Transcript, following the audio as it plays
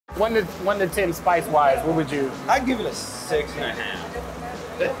1 to 10 spice wise, what would you? I'd give it a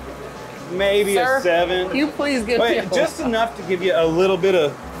 6.5. Maybe Sir, a 7. Can you please give me just enough to give you a little bit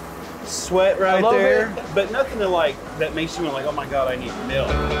of sweat right there, but nothing to like that makes you want like, oh my god, I need milk.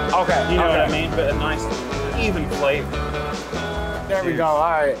 Okay, you know what I mean? But a nice even flavor. There we go.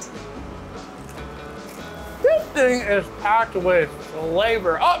 All right. This thing is packed with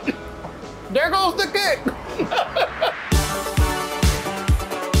flavor. Oh, there goes the kick.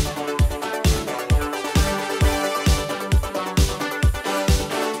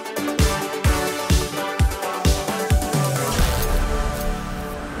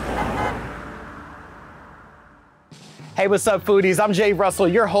 Hey, what's up, foodies? I'm Jay Russell,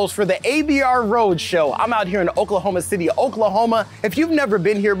 your host for the ABR Road Show. I'm out here in Oklahoma City, Oklahoma. If you've never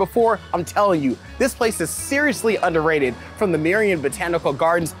been here before, I'm telling you, this place is seriously underrated. From the Marion Botanical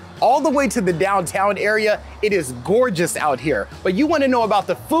Gardens all the way to the downtown area, it is gorgeous out here. But you want to know about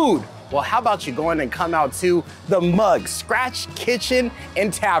the food? Well, how about you go in and come out to the Mug Scratch Kitchen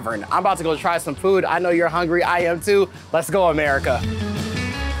and Tavern. I'm about to go try some food. I know you're hungry, I am too. Let's go, America.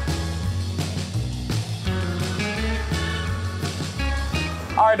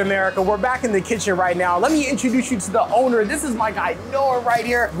 All right, America, we're back in the kitchen right now. Let me introduce you to the owner. This is my guy, Noah, right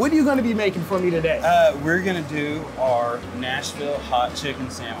here. What are you gonna be making for me today? We're gonna do our Nashville hot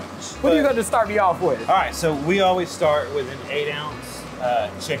chicken sandwich. What are you gonna start me off with? All right, so we always start with an 8-ounce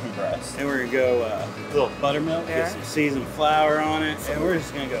chicken breast. And we're gonna go a little buttermilk, get some seasoned flour on it, and we're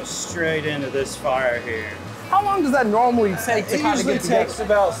just gonna go straight into this fire here. How long does that normally take to kind of get together? It usually takes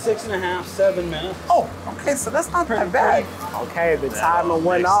about 6.5, 7 minutes. Oh, okay, so that's not that bad. Okay, the timer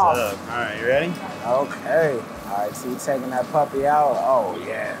went off. All right, you ready? Okay. All right, so you're taking that puppy out. Oh,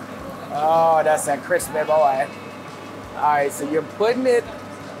 yeah. Oh, that's that crispy boy. All right, so you're putting it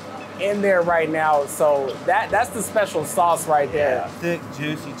in there right now. So that's the special sauce right there. Yeah, thick,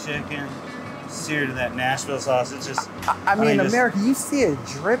 juicy chicken. Seared in that Nashville sauce. It's just, I mean, America, you see it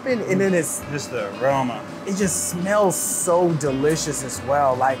dripping and then it's just the aroma. It just smells so delicious as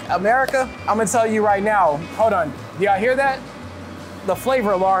well. Like, America, I'm gonna tell you right now, hold on, do y'all hear that? The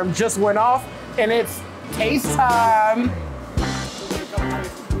flavor alarm just went off and it's taste time.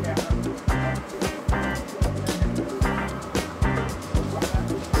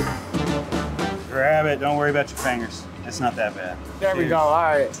 Grab it, don't worry about your fingers. It's not that bad. There we go, all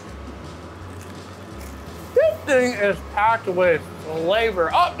right. This thing is packed with flavor.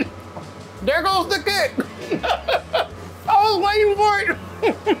 Oh, there goes the kick. I was waiting for it.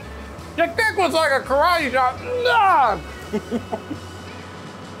 The kick was like a karate chop. Nah.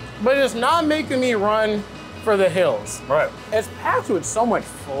 But it's not making me run for the hills. Right. It's packed with so much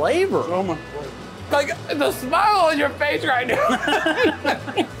flavor. So much flavor. Like the smile on your face right now.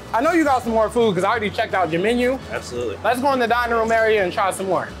 I know you got some more food because I already checked out your menu. Absolutely. Let's go in the dining room area and try some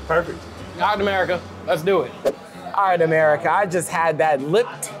more. Perfect. All right, America, let's do it. All right, America, I just had that lip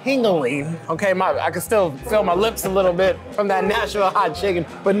tingling. Okay, I can still feel my lips a little bit from that Nashville hot chicken.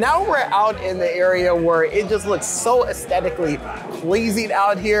 But now we're out in the area where it just looks so aesthetically pleasing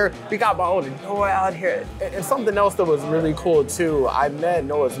out here. We got my own Noah out here. And something else that was really cool too, I met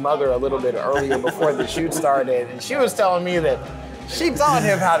Noah's mother a little bit earlier before the shoot started, and she was telling me that she taught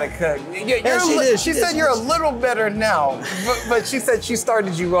him how to cook. She said you're a little better now, but she said she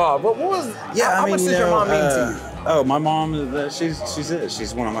started you off. But what was? Yeah, how much does your mom mean to you? Oh, my mom,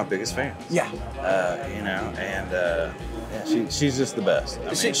 she's one of my biggest fans. Yeah. You know, and yeah, she's just the best.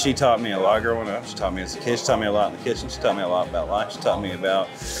 I mean, she taught me a lot growing up. She taught me as a kid. She taught me a lot in the kitchen. She taught me a lot about life. She taught me about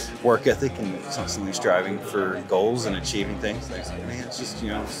work ethic and constantly striving for goals and achieving things. I mean, it's just, you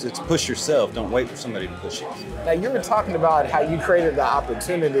know, it's push yourself. Don't wait for somebody to push you. Now, you were talking about how you created the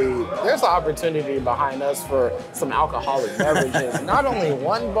opportunity. There's an opportunity behind us for some alcoholic beverages. Not only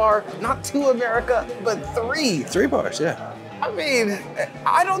one bar, not two, America, but three. 3 bars, yeah. I mean,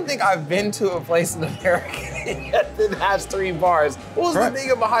 I don't think I've been to a place in America yet that has 3 bars. What was the thing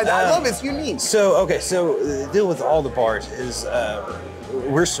behind that? I love it, it's unique. So, okay, so the deal with all the bars is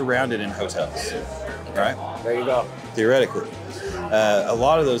we're surrounded in hotels, right? There you go. Theoretically. A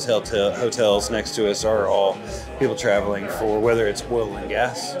lot of those hotels next to us are all people traveling for, whether it's oil and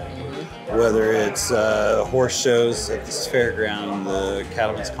gas, whether it's horse shows at this fairground, the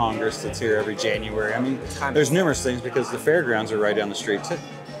Cattlemen's Congress that's here every January. I mean, there's numerous things because the fairgrounds are right down the street too.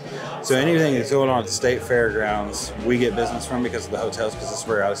 So anything that's going on at the state fairgrounds, we get business from because of the hotels, because it's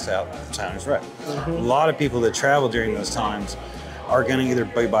where out of town is right. A lot of people that travel during those times are going to either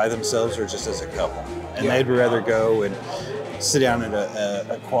be by themselves or just as a couple. And they'd rather go and sit down at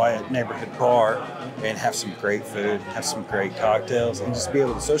a quiet neighborhood bar and have some great food, have some great cocktails, and just be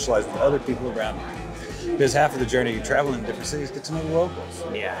able to socialize with other people around them. Because half of the journey you're traveling in different cities, get to know the locals.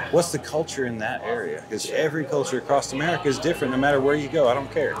 Yeah. What's the culture in that area? Because every culture across America is different no matter where you go. I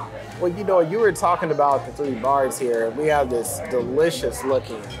don't care. Well, you know, you were talking about the 3 bars here. We have this delicious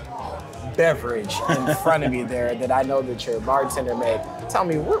looking beverage in front of me there that I know that your bartender made. Tell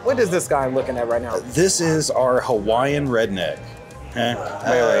me, what is this guy I'm looking at right now? This is our Hawaiian redneck. Okay?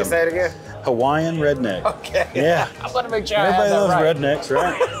 Wait, say it again. Hawaiian redneck. Okay. Yeah. I want to make sure I Everybody have that loves right. rednecks,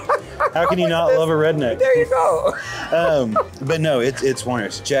 right? How can you not love a redneck? There you go. But no, it's wonderful.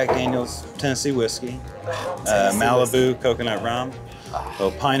 It's Jack Daniel's Tennessee whiskey, Malibu coconut rum, a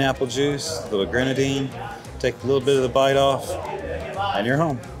little pineapple juice, a little grenadine. Take a little bit of the bite off, and you're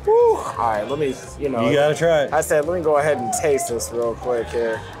home. Woo. All right, let me, you know. You gotta try it. I said, let me go ahead and taste this real quick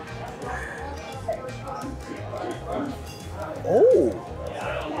here. Oh.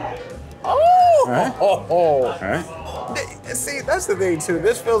 Oh. All right. Oh. All right. See, that's the thing too.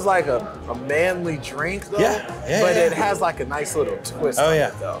 This feels like a manly drink though. Yeah, but yeah. it has like a nice little twist. Oh on yeah.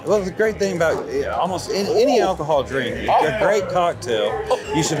 It, though. Well, the great thing about almost any alcohol drink, a great cocktail,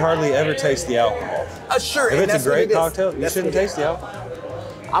 you should hardly ever taste the alcohol. Sure. If and it's a great cocktail, you That's shouldn't what it taste the alcohol.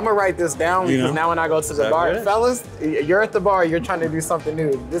 I'm gonna write this down You because know? now when I go to the bar, Exactly. fellas, you're at the bar, you're trying to do something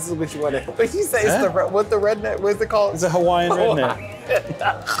new. This is what you want to. What you say? It's Yeah. what the redneck? What's it called? It's a Hawaiian redneck.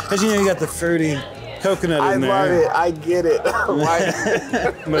 Because you got the fruity coconut I in there. love it. I get it.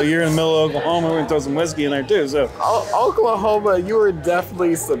 Right? But you're in the middle of Oklahoma, we're gonna throw some whiskey in there too. So Oklahoma, you were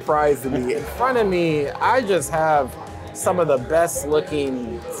definitely surprising me. In front of me, I just have some of the best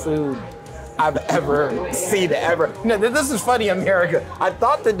looking food I've ever seen ever. No, this is funny, America. I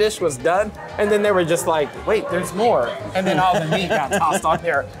thought the dish was done, and then they were just like, wait, there's more. And then all the meat got tossed on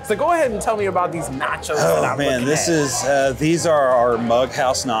there. So go ahead and tell me about these nachos that I'm man, looking this at. is these are our Mug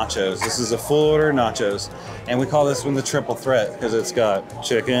House nachos. This is a full order nachos, and we call this one the triple threat because it's got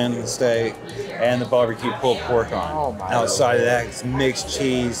chicken, steak, and the barbecue pulled pork on. Oh, my Outside of that, it's mixed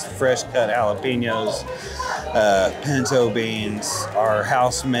cheese, fresh cut jalapenos, pinto beans, our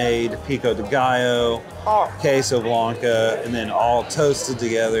house made pico de gallo, queso blanca, and then all toasted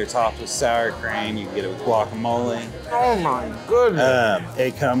together, topped with sour cream. You can get it with guacamole. Oh my goodness.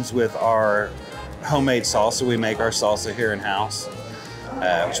 It comes with our homemade salsa. We make our salsa here in house,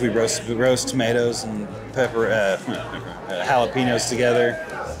 which we roast tomatoes and pepper, jalapenos together.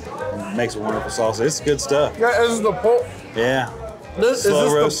 It makes a wonderful salsa. It's good stuff. Yeah, this is the pork. Yeah. This Slow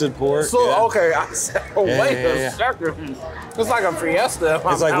is roasted pork. So yeah. okay, I said, oh, Yeah, wait yeah, a yeah. second. It's like a fiesta.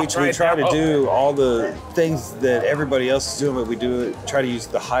 It's like we try to do all the things that everybody else is doing, but we try to use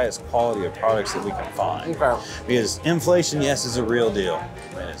the highest quality of products that we can find. Okay. Because inflation, yes, is a real deal.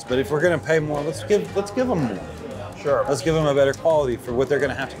 It is. But if we're going to pay more, let's give them more. Sure. Let's give them a better quality for what they're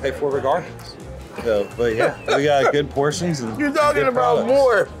going to have to pay for regardless. So, but yeah, we got good portions and You're talking good about products.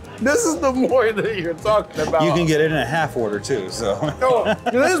 more. This is the more that you're talking about. You can get it in a half order too. So No,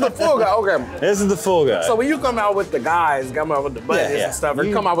 this is the full guy. Okay. this is the full guy. So when you come out with the guys, come out with the buddies yeah. and stuff, or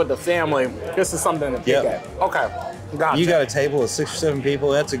you come out with the family, this is something to pick Yep. at. Okay. Gotcha. You got a table of 6 or 7 people.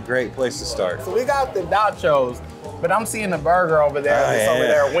 That's a great place to start. So we got the nachos, but I'm seeing the burger over there that's over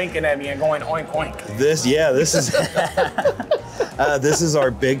there winking at me and going oink oink. This is this is our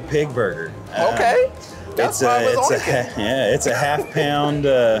Big Pig burger. Okay. That's why I was oinking. It's a half pound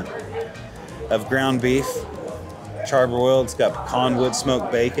of ground beef, charbroiled. It's got pecan wood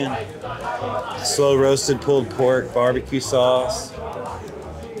smoked bacon, slow roasted pulled pork, barbecue sauce,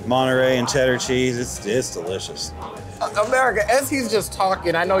 Monterey and cheddar cheese. It's delicious. America, as he's just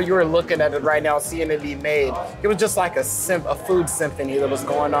talking, I know you were looking at it right now, seeing it be made. It was just like a food symphony that was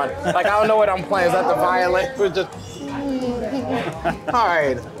going on. Like, I don't know what I'm playing. Is that the violin? We're just... All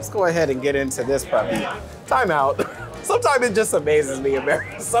right, let's go ahead and get into this puppy. Time out. Sometimes it just amazes me,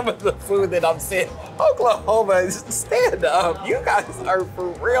 America. Some of the food that I'm seeing. Oklahoma, stand up. You guys are for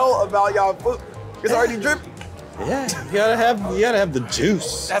real about y'all food. It's already dripping. Yeah, you gotta have the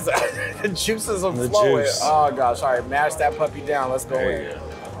juice. That's the juices are The flowing. juice. Oh gosh! All right, mash that puppy down. Let's go There in. you go.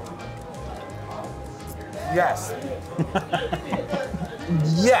 Yes.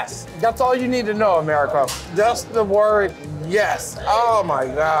 Yes. That's all you need to know, America. Just the word yes. Oh my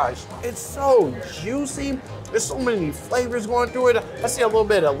gosh. It's so juicy. There's so many flavors going through it. I see a little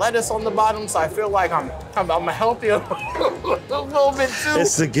bit of lettuce on the bottom, so I feel like I'm healthy a little bit too.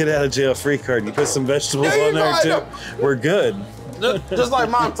 It's the get out of jail free card. You put some vegetables There you on there go, I too. We're good. Just like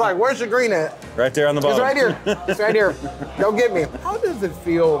Mom's like, where's your green at? Right there on the bottom. It's right here. It's right here. Go get me. How does it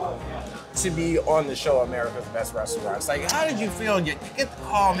feel to be on the show America's Best Restaurants? Like, how did you feel? You get the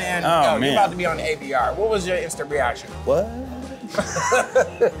call, man. Oh, man. You're about to be on ABR. What was your instant reaction? What?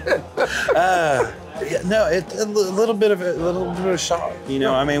 Yeah, no, it's a little bit of shock. You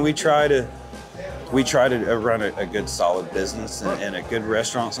know, I mean, we try to we try to run a good, solid business and a good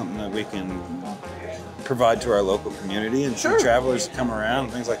restaurant, something that we can provide to our local community and Sure. travelers to come around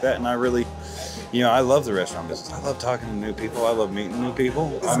and things like that. And I really, I love the restaurant business. I love talking to new people. I love meeting new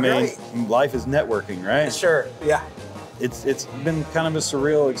people. It's great. Life is networking, right? Sure, yeah. It's been kind of a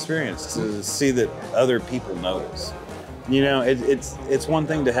surreal experience to see that other people notice. It's one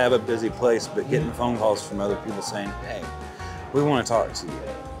thing to have a busy place, but getting phone calls from other people saying, "Hey, we want to talk to you."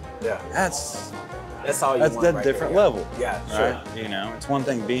 Yeah. That's all you want that right different there. level. Yeah, right? sure. It's one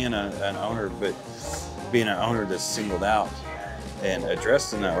thing being an owner, but being an owner that's singled out and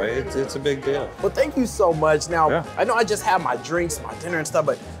addressed in that way, it's a big deal. Well, thank you so much. Now, Yeah. I know I just had my drinks, my dinner and stuff,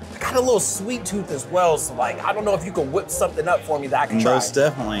 but I got a little sweet tooth as well. So, like, I don't know if you can whip something up for me that I can try. Most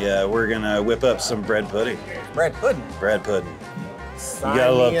definitely. We're going to whip up some bread pudding. Bread pudding. Bread pudding. Sign You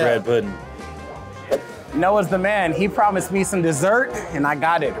gotta love me up. bread pudding. Noah's the man. He promised me some dessert, and I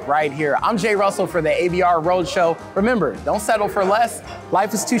got it right here. I'm Jay Russell for the ABR Roadshow. Remember, don't settle for less.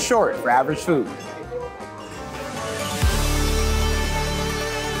 Life is too short for average food.